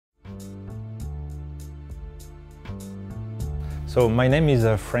So my name is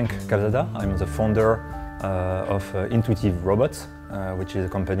Frank Calzada. I'm the founder of Intuitive Robots, which is a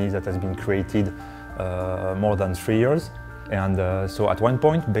company that has been created more than 3 years. And so at one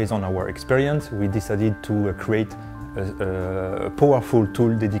point, based on our experience, we decided to create a powerful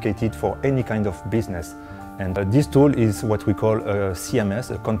tool dedicated for any kind of business. And this tool is what we call a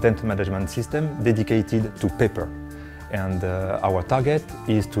CMS, a content management system dedicated to paper. And our target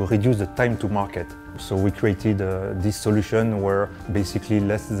is to reduce the time to market. So we created this solution where basically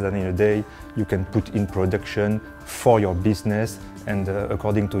less than in a day you can put in production for your business and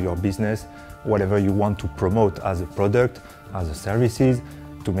according to your business, whatever you want to promote as a product, as a services,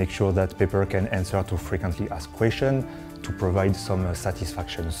 to make sure that paper can answer to frequently asked questions, to provide some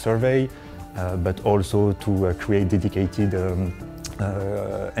satisfaction survey, but also to create dedicated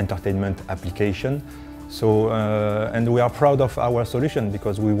entertainment application. So, and we are proud of our solution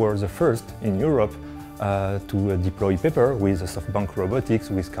because we were the first in Europe to deploy paper with SoftBank Robotics,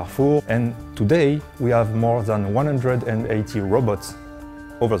 with Carrefour. And today we have more than 180 robots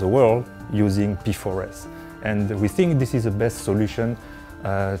over the world using P4S. And we think this is the best solution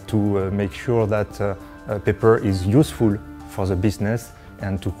to make sure that paper is useful for the business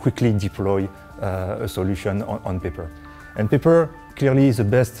and to quickly deploy a solution on paper. And paper clearly is the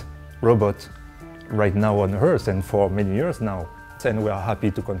best robot right now on Earth and for many years now. And we are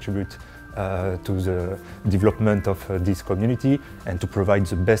happy to contribute to the development of this community and to provide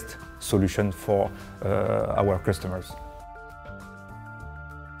the best solution for our customers.